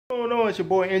What's going on? It's your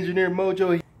boy Engineer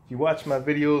Mojo. If you watch my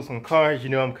videos on cars, you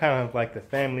know I'm kind of like the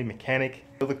family mechanic.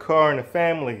 The car in the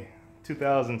family,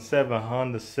 2007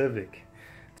 Honda Civic.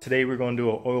 Today we're going to do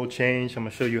an oil change. I'm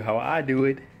going to show you how I do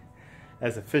it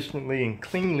as efficiently and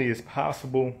cleanly as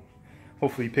possible.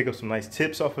 Hopefully you pick up some nice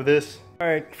tips off of this.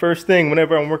 Alright, first thing,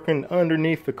 whenever I'm working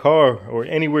underneath the car or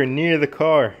anywhere near the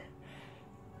car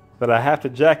that I have to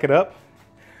jack it up,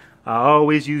 I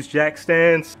always use jack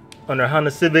stands. Under Honda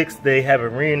Civics, they have a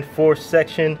reinforced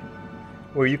section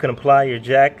where you can apply your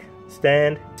jack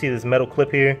stand. See this metal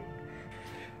clip here?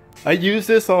 I use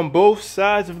this on both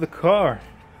sides of the car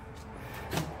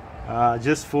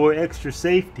just for extra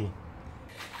safety.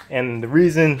 And the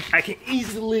reason I can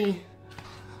easily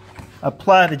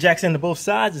apply the jack stand to both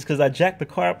sides is because I jack the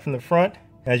car up from the front.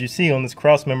 As you see on this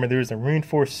cross member, there's a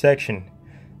reinforced section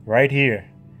right here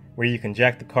where you can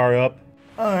jack the car up.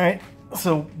 Alright,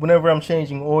 so whenever I'm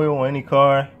changing oil on any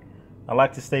car, I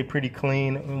like to stay pretty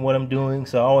clean in what I'm doing.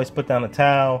 So I always put down a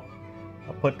towel.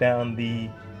 I put down the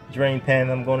drain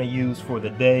pan I'm going to use for the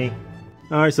day.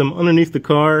 Alright, so I'm underneath the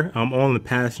car. I'm on the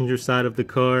passenger side of the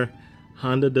car.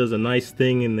 Honda does a nice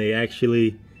thing and they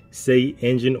actually say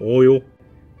engine oil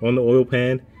on the oil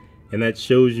pan, and that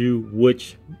shows you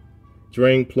which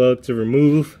drain plug to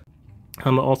remove.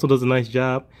 Honda also does a nice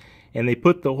job, and they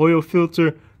put the oil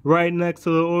filter right next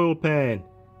to the oil pan,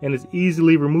 and it's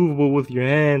easily removable with your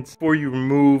hands. Before you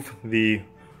remove the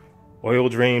oil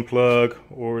drain plug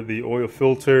or the oil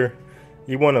filter,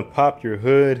 you want to pop your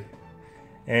hood,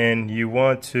 and you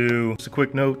want to, just a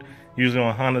quick note, usually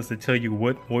on Hondas they tell you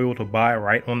what oil to buy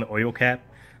right on the oil cap.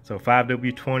 So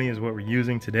 5W20 is what we're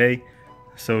using today.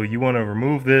 So you want to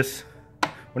remove this,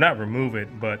 well, not remove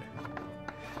it, but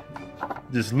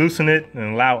just loosen it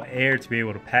and allow air to be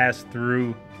able to pass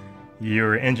through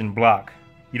your engine block.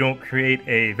 You don't create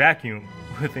a vacuum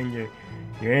within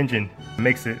your engine. It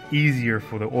makes it easier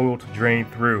for the oil to drain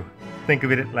through. Think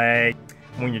of it like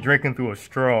when you're drinking through a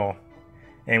straw,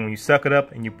 and when you suck it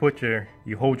up and you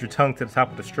hold your tongue to the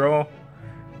top of the straw,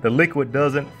 the liquid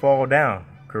doesn't fall down,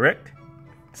 correct?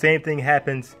 Same thing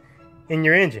happens in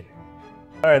your engine.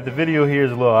 Alright, the video here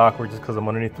is a little awkward just because I'm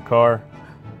underneath the car.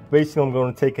 Basically, I'm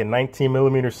going to take a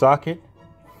 19mm socket,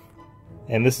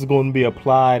 and this is going to be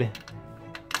applied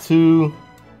to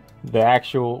the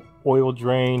actual oil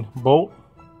drain bolt.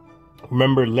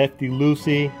 Remember, lefty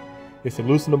loosey is to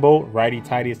loosen the bolt, righty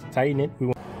tighty is to tighten it.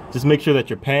 Just make sure that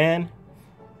your pan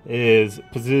is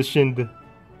positioned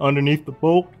underneath the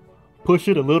bolt. Push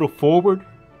it a little forward,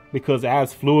 because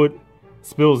as fluid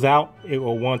spills out, it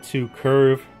will want to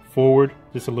curve forward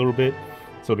just a little bit.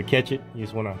 So to catch it, you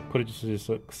just want to put it just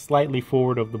slightly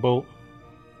forward of the bolt.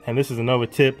 And this is another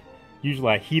tip. Usually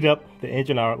I heat up the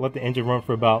engine. I'll let the engine run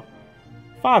for about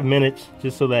 5 minutes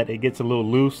just so that it gets a little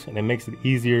loose and it makes it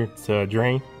easier to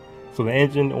drain. So the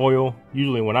engine oil,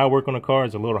 usually when I work on a car,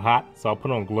 is a little hot, so I'll put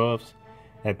on gloves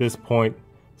at this point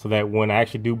so that when I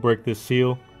actually do break this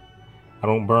seal, I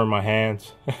don't burn my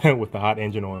hands with the hot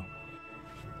engine oil.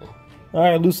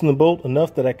 Alright, loosen the bolt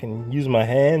enough that I can use my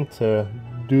hand to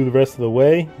do the rest of the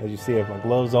way. As you see, I have my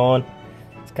gloves on.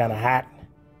 It's kind of hot.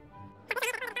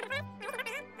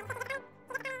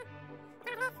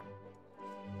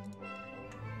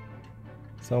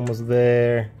 It's almost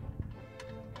there.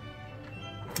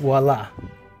 Voila.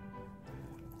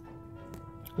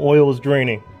 Oil is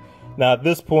draining. Now at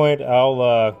this point,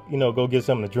 I'll go get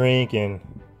something to drink and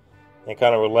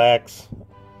kind of relax.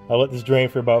 I'll let this drain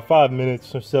for about 5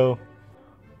 minutes or so.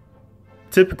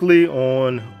 Typically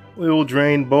on oil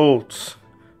drain bolts,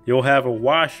 you'll have a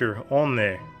washer on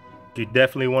there. You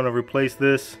definitely want to replace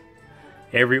this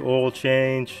every oil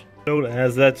change. Note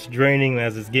as that's draining,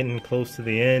 as it's getting close to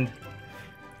the end.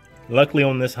 Luckily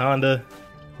on this Honda,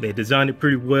 they designed it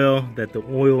pretty well that the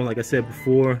oil, like I said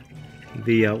before,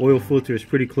 the oil filter is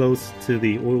pretty close to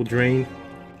the oil drain.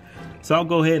 So I'll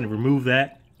go ahead and remove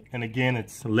that. And again,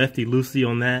 it's lefty loosey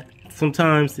on that.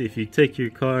 Sometimes if you take your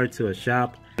car to a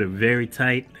shop, they're very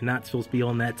tight. They're not supposed to be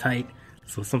on that tight.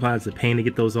 So sometimes it's a pain to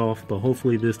get those off, but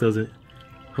hopefully this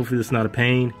is not a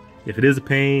pain. If it is a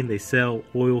pain, they sell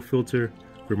oil filter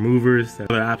removers.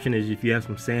 The other option is if you have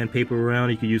some sandpaper around,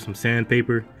 you can use some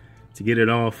sandpaper to get it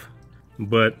off.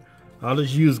 But I'll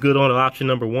just use good on option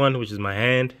number one, which is my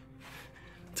hand,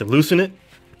 to loosen it.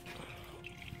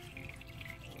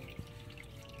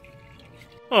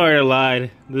 Alright, I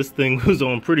lied. This thing was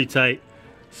on pretty tight.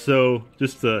 So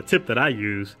just a tip that I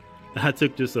use, I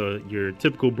took just your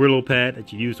typical Brillo pad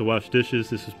that you use to wash dishes.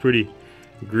 This is pretty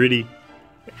gritty.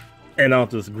 And I'll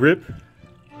just grip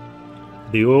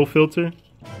the oil filter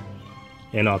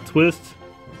and I'll twist.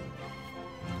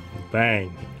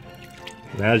 Bang.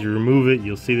 And as you remove it,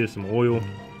 you'll see there's some oil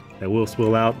that will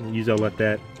spill out. Usually I'll let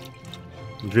that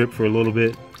drip for a little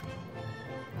bit.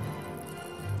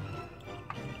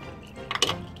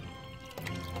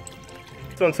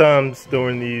 Sometimes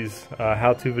during these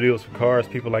how-to videos for cars,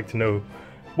 people like to know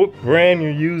what brand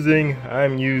you're using.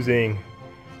 I'm using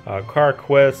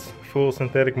Quest full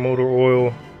synthetic motor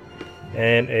oil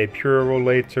and a pure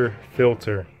rollator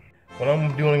filter. When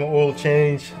I'm doing an oil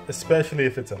change, especially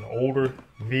if it's an older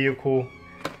vehicle,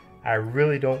 I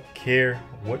really don't care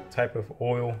what type of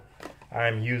oil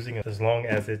I'm using as long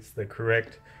as it's the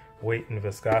correct weight and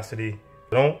viscosity.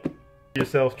 Don't put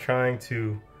yourself trying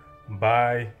to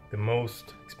buy the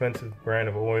most expensive brand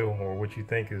of oil or what you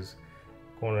think is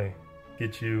going to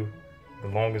get you the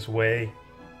longest way.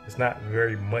 It's not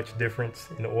very much difference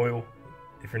in oil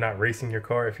if you're not racing your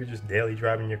car. If you're just daily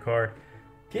driving your car,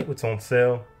 get what's on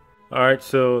sale. Alright,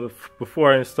 so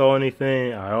before I install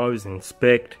anything, I always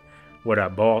inspect what I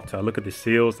bought. I look at the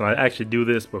seals, and I actually do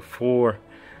this before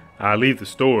I leave the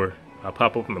store. I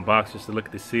pop open the box just to look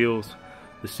at the seals.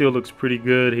 The seal looks pretty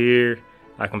good here.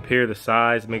 I compare the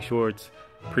size, make sure it's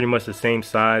pretty much the same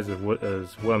size as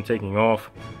what I'm taking off,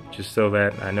 just so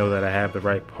that I know that I have the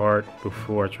right part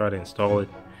before I try to install it.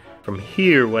 From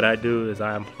here, what I do is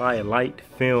I apply a light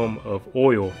film of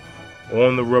oil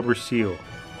on the rubber seal.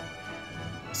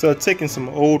 So I've taken some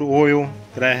old oil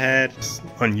that I had,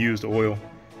 unused oil.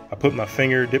 I put my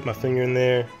finger, dip my finger in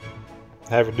there,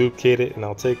 have it lubricated, and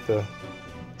I'll take the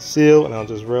seal and I'll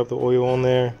just rub the oil on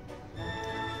there,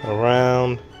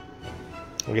 around.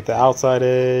 I'll get the outside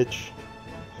edge,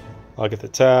 I'll get the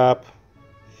top,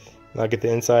 and I'll get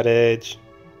the inside edge.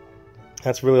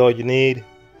 That's really all you need.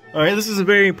 Alright, this is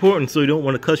very important, so you don't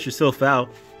want to cuss yourself out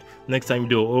next time you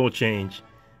do an oil change.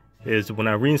 Is when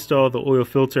I reinstall the oil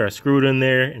filter, I screw it in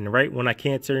there, and right when I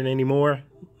can't turn anymore,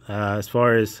 as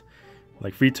far as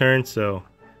like free turn, so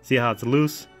see how it's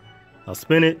loose, I'll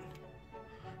spin it,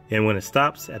 and when it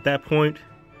stops at that point,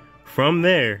 from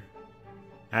there,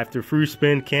 after free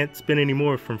spin, can't spin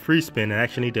anymore from free spin, I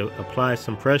actually need to apply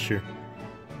some pressure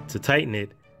to tighten it.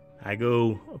 I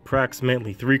go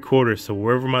approximately 3/4, so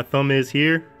wherever my thumb is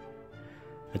here,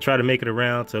 I try to make it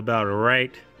around to about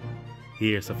right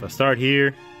here. So if I start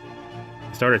here,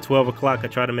 start at 12 o'clock, I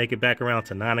try to make it back around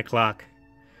to 9 o'clock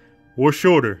or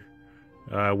shorter,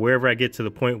 wherever I get to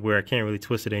the point where I can't really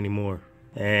twist it anymore.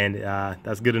 And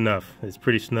that's good enough. It's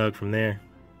pretty snug from there.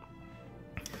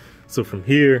 So from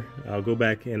here, I'll go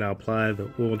back and I'll apply the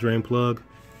oil drain plug.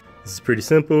 This is pretty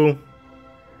simple.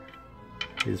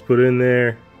 You just put it in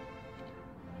there.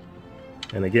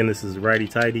 And again, this is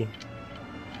righty-tighty.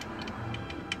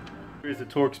 Here's the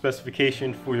torque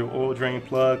specification for your oil drain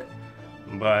plug.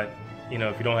 But you know,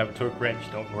 if you don't have a torque wrench,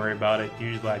 don't worry about it.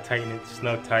 Usually I tighten it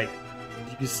snug tight.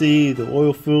 You can see the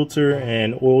oil filter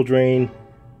and oil drain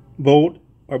bolt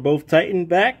are both tightened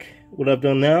back. What I've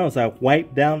done now is I've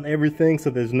wiped down everything so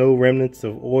there's no remnants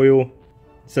of oil,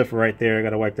 except for right there. I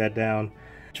gotta wipe that down.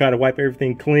 Try to wipe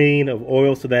everything clean of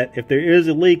oil so that if there is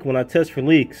a leak, when I test for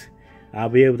leaks, I'll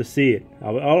be able to see it.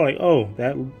 I'll like, oh,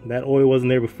 that oil wasn't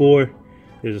there before.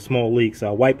 There's a small leak, so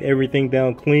I wipe everything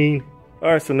down clean.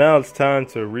 Alright, so now it's time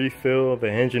to refill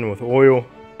the engine with oil.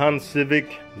 Honda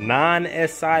Civic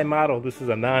non-SI model. This is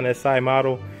a non-SI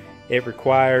model. It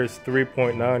requires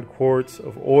 3.9 quarts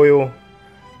of oil,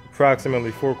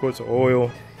 approximately 4 quarts of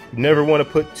oil. You never want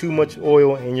to put too much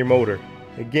oil in your motor.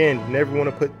 Again, you never want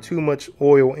to put too much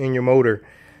oil in your motor.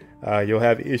 You'll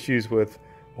have issues with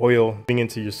oil getting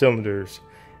into your cylinders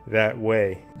that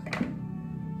way.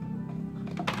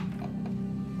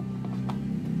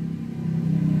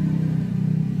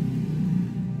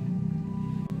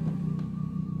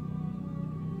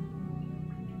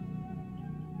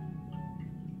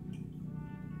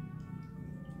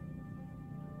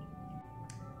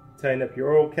 Tighten up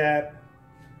your oil cap,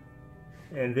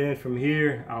 and then from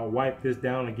here I'll wipe this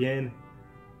down again.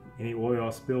 Any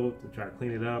oil spilled, to try to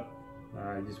clean it up.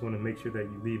 You just want to make sure that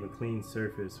you leave a clean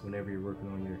surface whenever you're working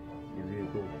on your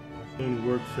vehicle. Clean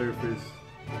work surface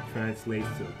translates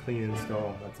to a clean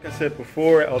install. Like I said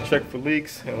before, I'll check for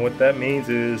leaks, and what that means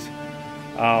is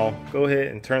I'll go ahead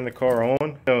and turn the car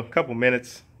on. A couple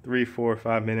minutes, 3, 4,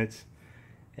 5 minutes.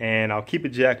 And I'll keep it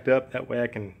jacked up, that way I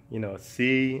can, you know,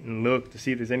 see and look to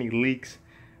see if there's any leaks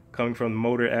coming from the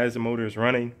motor as the motor is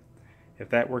running. If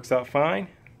that works out fine,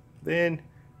 then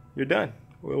you're done.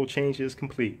 Oil change is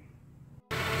complete.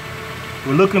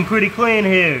 We're looking pretty clean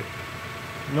here.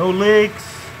 No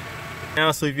leaks.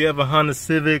 Now, so if you have a Honda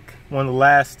Civic, one of the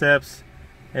last steps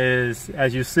is,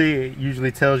 as you see, it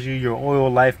usually tells you your oil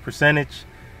life percentage.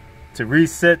 To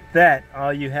reset that,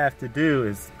 all you have to do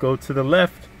is go to the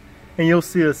left, and you'll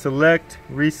see a select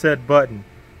reset button.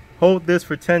 Hold this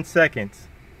for 10 seconds.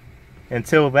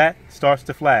 until that starts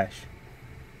to flash.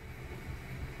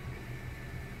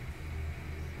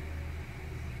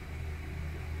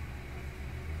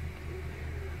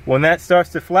 When that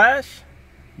starts to flash,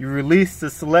 you release the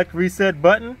select reset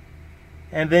button,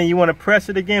 and then you want to press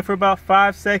it again for about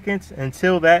 5 seconds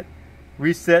until that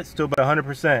resets to about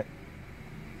 100%.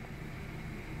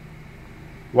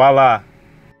 Voila.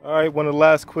 All right, one of the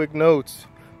last quick notes.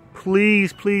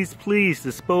 Please, please, please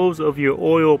dispose of your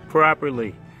oil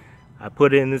properly. I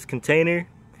put it in this container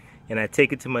and I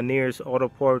take it to my nearest auto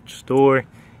parts store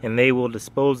and they will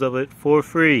dispose of it for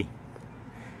free.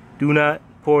 Do not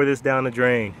pour this down the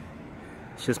drain.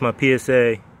 It's just my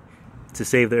PSA to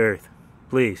save the earth.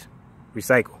 Please,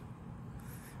 recycle.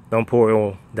 Don't pour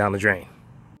oil down the drain.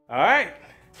 All right,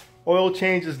 oil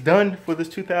change is done for this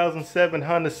 2007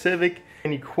 Honda Civic.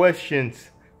 Any questions,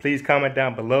 please comment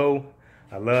down below.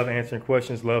 I love answering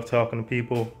questions, love talking to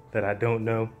people that I don't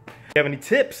know. If you have any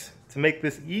tips to make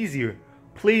this easier,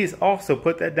 please also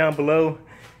put that down below.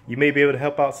 You may be able to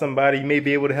help out somebody. You may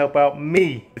be able to help out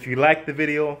me. If you like the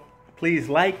video, please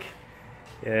like.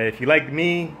 If you like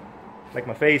me, like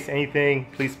my face, anything,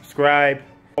 please subscribe. I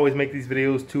always make these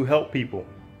videos to help people.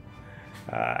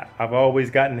 I've always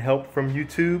gotten help from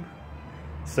YouTube,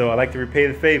 so I like to repay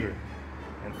the favor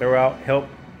and throw out help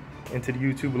into the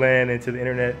YouTube land, into the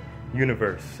internet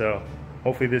universe. So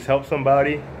hopefully this helps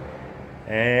somebody,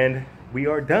 and we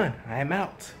are done. I am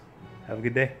out. Have a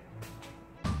good day.